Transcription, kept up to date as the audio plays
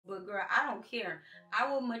but girl, I don't care.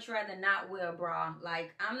 I would much rather not wear a bra.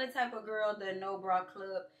 Like, I'm the type of girl, the no bra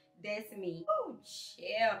club. That's me. Oh,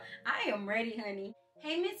 chill. I am ready, honey.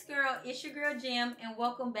 Hey, Miss Girl, it's your girl Jam, and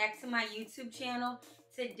welcome back to my YouTube channel.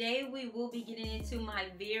 Today we will be getting into my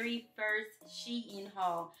very first Shein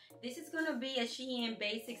haul. This is going to be a SHEIN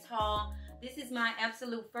Basics haul. This is my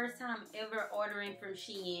absolute first time ever ordering from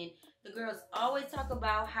Shein. The girls always talk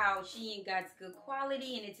about how Shein got good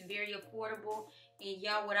quality and it's very affordable. And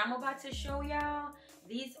y'all, what I'm about to show y'all,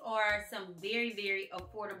 these are some very, very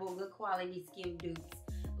affordable, good quality skim dupes.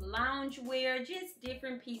 Loungewear, just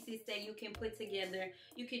different pieces that you can put together.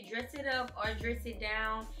 You can dress it up or dress it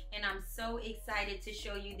down, and I'm so excited to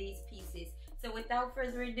show you these pieces. So without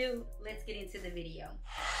further ado, let's get into the video.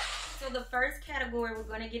 So the first category we're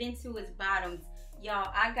going to get into is bottoms.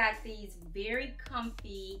 Y'all, I got these very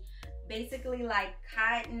comfy, basically like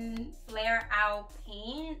cotton flare out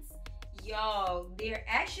pants. Y'all, they're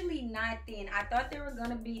actually not thin. I thought they were going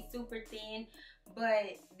to be super thin,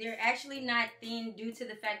 but they're actually not thin due to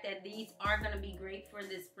the fact that these are going to be great for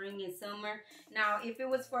the spring and summer. Now, if it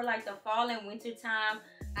was for like the fall and winter time,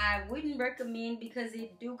 I wouldn't recommend because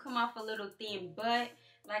it do come off a little thin. But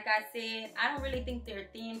like I said, I don't really think they're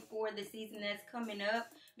thin for the season that's coming up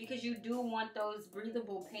because you do want those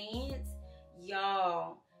breathable pants.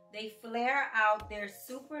 Y'all, they flare out. They're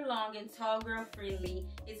super long and tall girl friendly.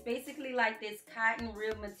 It's basically like this cotton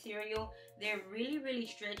rib material. They're really, really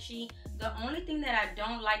stretchy. The only thing that I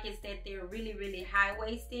don't like is that they're really, really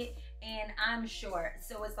high-waisted, and I'm short.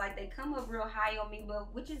 So it's like they come up real high on me,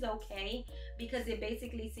 but which is okay because it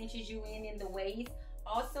basically cinches you in the waist.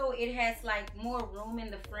 Also, it has like more room in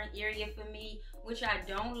the front area for me, which I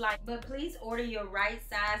don't like. But please order your right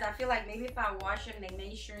size. I feel like maybe if I wash them, they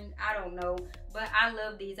may shrink. I don't know. But I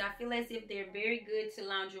love these. I feel as if they're very good to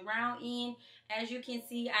lounge around in. As you can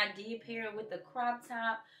see, I did pair it with a crop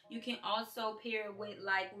top. You can also pair it with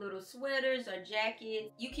like little sweaters or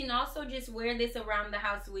jackets. You can also just wear this around the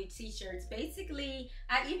house with t-shirts. Basically,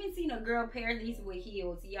 I even seen a girl pair these with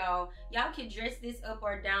heels, y'all. Y'all can dress this up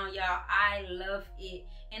or down, y'all. I love it.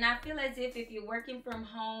 And I feel as if you're working from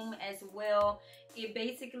home as well, it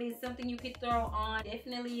basically is something you could throw on.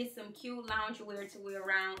 Definitely is some cute loungewear to wear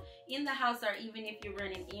around in the house or even if you're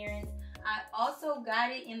running errands. I also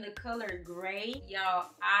got it in the color gray. Y'all,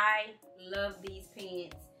 I love these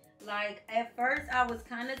pants. Like, at first I was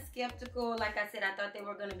kind of skeptical. Like I said, I thought they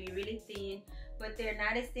were going to be really thin, but they're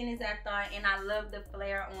not as thin as I thought, and I love the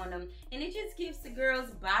flare on them. And it just gives the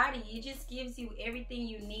girl's body, it just gives you everything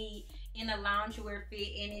you need in a loungewear fit,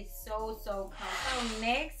 and it's so, so comfortable. So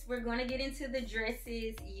next, we're going to get into the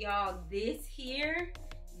dresses. Y'all, this here,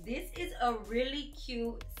 this is a really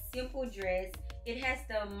cute, simple dress. It has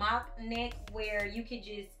the mock neck where you could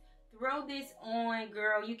just throw this on,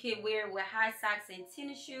 girl. You can wear it with high socks and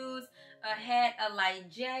tennis shoes, a hat, a light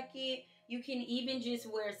jacket. You can even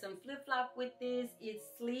just wear some flip-flop with this. It's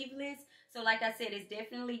sleeveless. So like I said, it's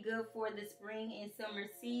definitely good for the spring and summer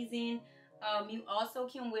season. You also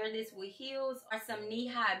can wear this with heels or some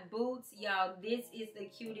knee-high boots. Y'all, this is the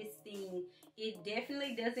cutest thing. It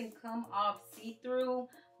definitely doesn't come off see-through,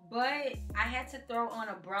 but I had to throw on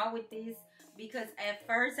a bra with this because at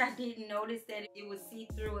first I didn't notice that it was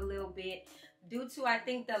see-through a little bit due to, I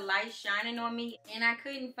think, the light shining on me, and I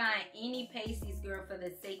couldn't find any pasties, girl, for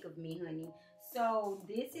the sake of me, honey. So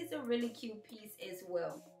this is a really cute piece as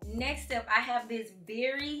well. Next up, I have this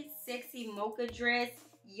very sexy mocha dress.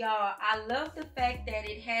 Y'all, I love the fact that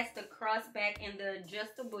it has the crossback and the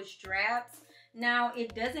adjustable straps. Now,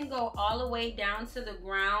 it doesn't go all the way down to the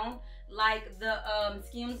ground like the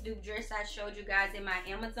Skims dupe dress I showed you guys in my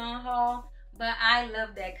Amazon haul. But I love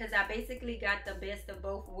that because I basically got the best of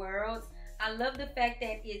both worlds. I love the fact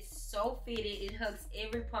that it's so fitted. It hugs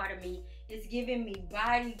every part of me. It's giving me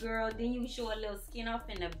body, girl. Then you show a little skin off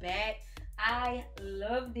in the back. I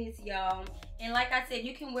love this, y'all. And like I said,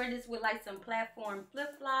 you can wear this with like some platform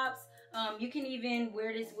flip-flops. You can even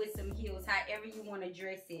wear this with some heels, however you want to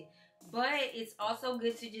dress it. But it's also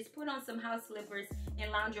good to just put on some house slippers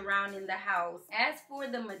and lounge around in the house. As for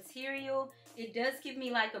the material, it does give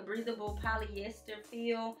me like a breathable polyester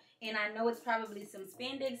feel. And I know it's probably some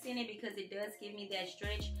spandex in it because it does give me that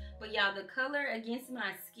stretch. But y'all, the color against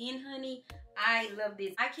my skin, honey, I love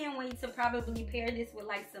this. I can't wait to probably pair this with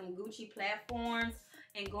like some Gucci platforms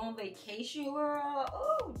and go on vacation, girl.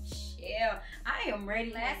 Oh, chill. I am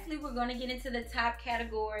ready. Lastly, we're going to get into the top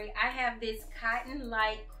category. I have this cotton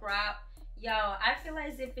light crop. Y'all, I feel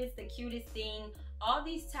as if it's the cutest thing. All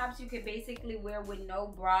these tops you could basically wear with no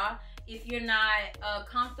bra. If you're not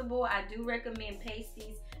comfortable, I do recommend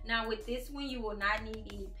pasties. Now with this one, you will not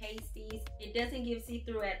need any pasties. It doesn't give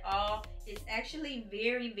see-through at all. It's actually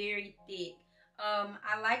very, very thick.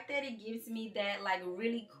 I like that it gives me that like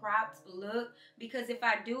really cropped look, because if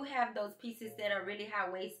I do have those pieces that are really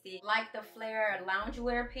high-waisted, like the flare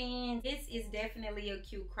loungewear pants, this is definitely a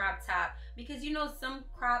cute crop top, because you know some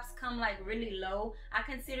crops come like really low. I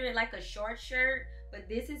consider it like a short shirt, but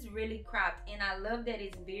this is really cropped, and I love that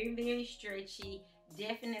it's very, very stretchy.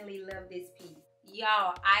 Definitely love this piece.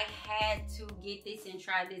 Y'all, I had to get this and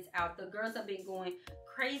try this out. The girls have been going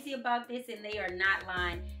crazy about this, and they are not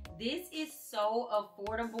lying. This is so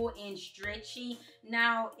affordable and stretchy.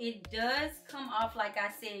 Now, it does come off, like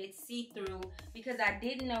I said, see-through, because I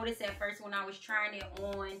didn't notice at first when I was trying it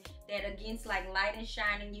on that against like light and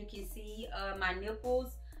shining, you can see my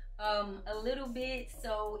nipples a little bit.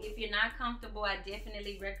 So if you're not comfortable, I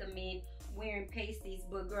definitely recommend wearing pasties.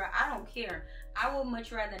 But girl, I don't care. I would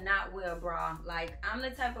much rather not wear a bra. Like, I'm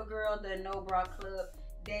the type of girl, the no bra club,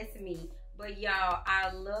 that's me. But y'all,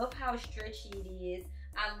 I love how stretchy it is.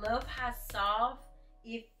 I love how soft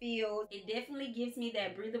it feels. It definitely gives me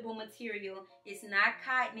that breathable material. It's not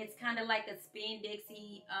cotton. It's kind of like a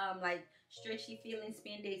spandexy, like stretchy feeling.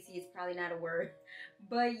 Spandexy is probably not a word.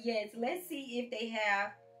 But yes, let's see if they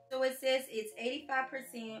have. So it says it's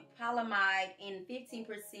 85% polyamide and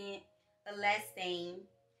 15% elastane,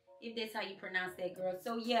 if that's how you pronounce that, girl.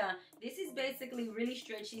 So yeah, this is basically really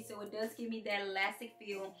stretchy, so it does give me that elastic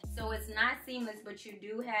feel. So it's not seamless, but you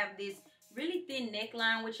do have this really thin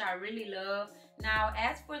neckline, which I really love. Now,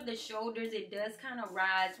 as for the shoulders, it does kind of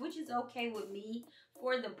rise, which is okay with me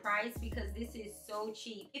for the price, because this is so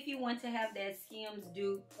cheap. If you want to have that Skims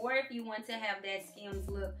dupe, or if you want to have that Skims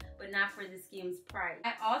look, but not for the Skims price.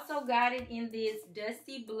 I also got it in this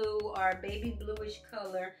dusty blue or baby bluish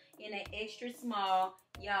color in an extra small.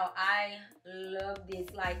 Y'all, I love this.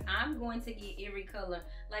 Like, I'm going to get every color.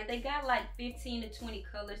 Like, they got like 15 to 20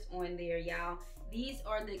 colors on there, y'all. These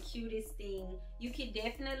are the cutest thing. You can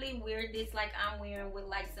definitely wear this like I'm wearing with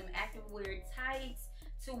like some activewear tights,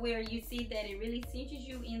 to where you see that it really cinches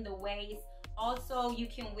you in the waist. Also, you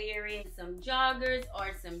can wear it with some joggers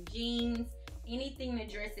or some jeans, anything to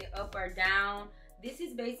dress it up or down. This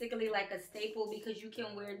is basically like a staple, because you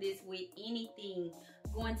can wear this with anything.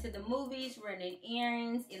 Going to the movies, running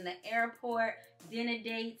errands, in the airport, dinner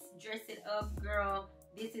dates, dress it up, girl.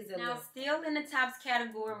 This is a now look. Still in the tops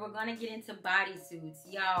category, we're gonna get into bodysuits.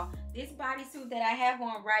 Y'all, this bodysuit that I have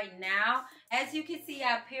on right now, as you can see,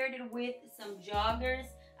 I paired it with some joggers.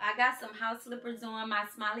 I got some house slippers on, my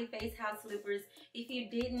smiley face house slippers. If you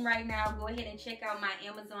didn't right now, go ahead and check out my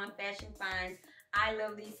Amazon fashion finds. I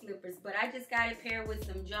love these slippers, but I just got it paired with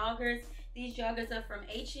some joggers. These joggers are from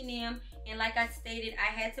H&M, and like I stated,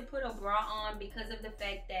 I had to put a bra on because of the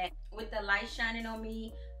fact that with the light shining on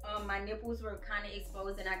me, my nipples were kind of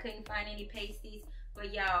exposed and I couldn't find any pasties.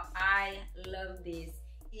 But y'all, I love this.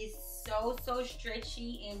 It's so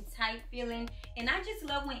stretchy and tight feeling, and I just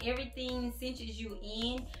love when everything cinches you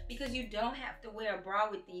in, because you don't have to wear a bra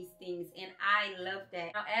with these things, and I love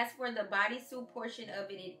that. Now, as for the bodysuit portion of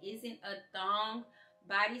it, it isn't a thong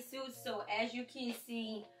bodysuit. So as you can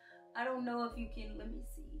see, I don't know if you can, let me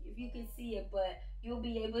see if you can see it, but you'll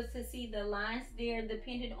be able to see the lines there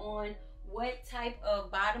depending on what type of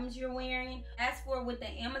bottoms you're wearing. As for with the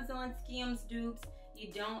Amazon Skims dupes,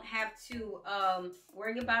 you don't have to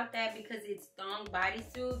worry about that because it's thong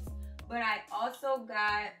bodysuits. But I also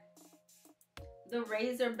got the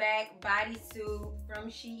Razorback bodysuit from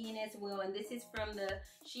Shein as well, and this is from the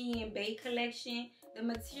Shein Basics collection. The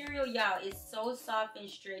material, y'all, is so soft and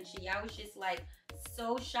stretchy. I was just like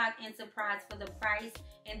so shocked and surprised for the price,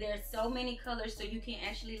 and there's so many colors, so you can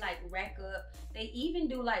actually like rack up. They even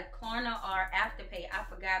do like Klarna or Afterpay, I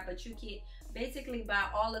forgot, but you can basically buy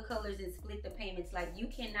all the colors and split the payments. Like, you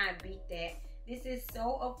cannot beat that. This is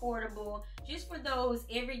so affordable, just for those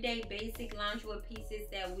everyday basic loungewear pieces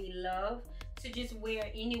that we love to just wear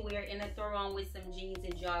anywhere and to throw on with some jeans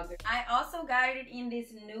and joggers. I also got it in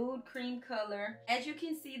this nude cream color. As you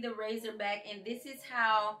can see, the Razorback, and this is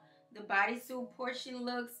how the bodysuit portion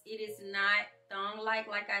looks. It is not thong-like,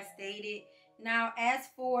 like I stated. Now, as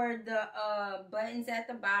for the buttons at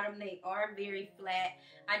the bottom, they are very flat.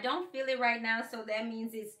 I don't feel it right now, so that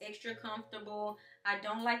means it's extra comfortable. I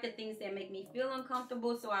don't like the things that make me feel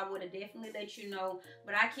uncomfortable, so I would have definitely let you know.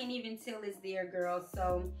 But I can't even tell it's there, girl.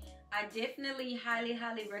 So I definitely highly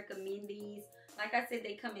recommend these. Like I said,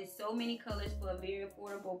 they come in so many colors for a very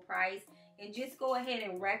affordable price. And just go ahead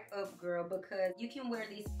and rack up, girl, because you can wear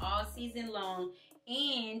these all season long.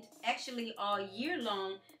 and actually all year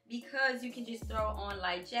long, because you can just throw on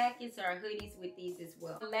like jackets or hoodies with these as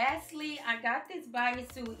well. Lastly, I got this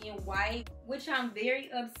bodysuit in white, which I'm very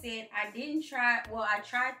upset. I didn't try, well, I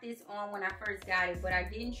tried this on when I first got it, but I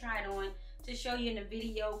didn't try it on to show you in the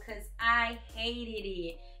video because I hated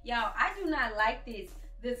it. Y'all, I do not like this.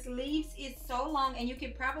 The sleeves is so long, and you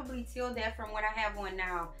can probably tell that from what I have on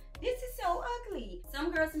now. This is so ugly.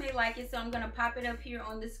 Some girls may like it, so I'm gonna pop it up here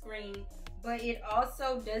on the screen. But it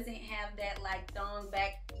also doesn't have that like thong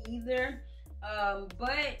back either.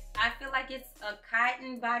 But I feel like it's a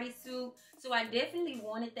cotton bodysuit, so I definitely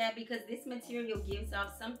wanted that because this material gives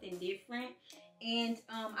off something different. And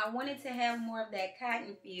I wanted to have more of that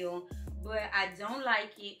cotton feel, but I don't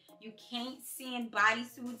like it. You can't send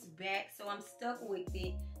bodysuits back, so I'm stuck with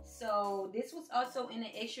it. So this was also in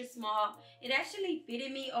an extra small. It actually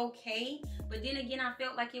fitted me okay, but then again, I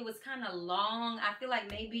felt like it was kind of long. I feel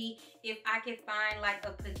like maybe if I could find like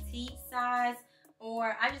a petite size,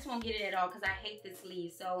 or I just won't get it at all because I hate the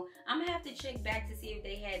sleeve. So I'm gonna have to check back to see if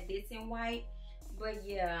they had this in white. But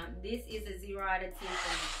yeah, this is a 0 out of 10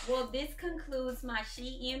 for me. Well, this concludes my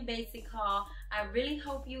Shein Basic haul. I really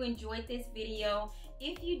hope you enjoyed this video.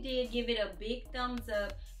 If you did, give it a big thumbs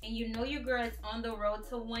up. And you know your girl is on the road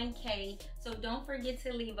to 1K. So don't forget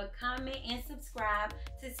to leave a comment and subscribe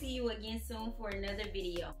to see you again soon for another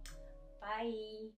video. Bye.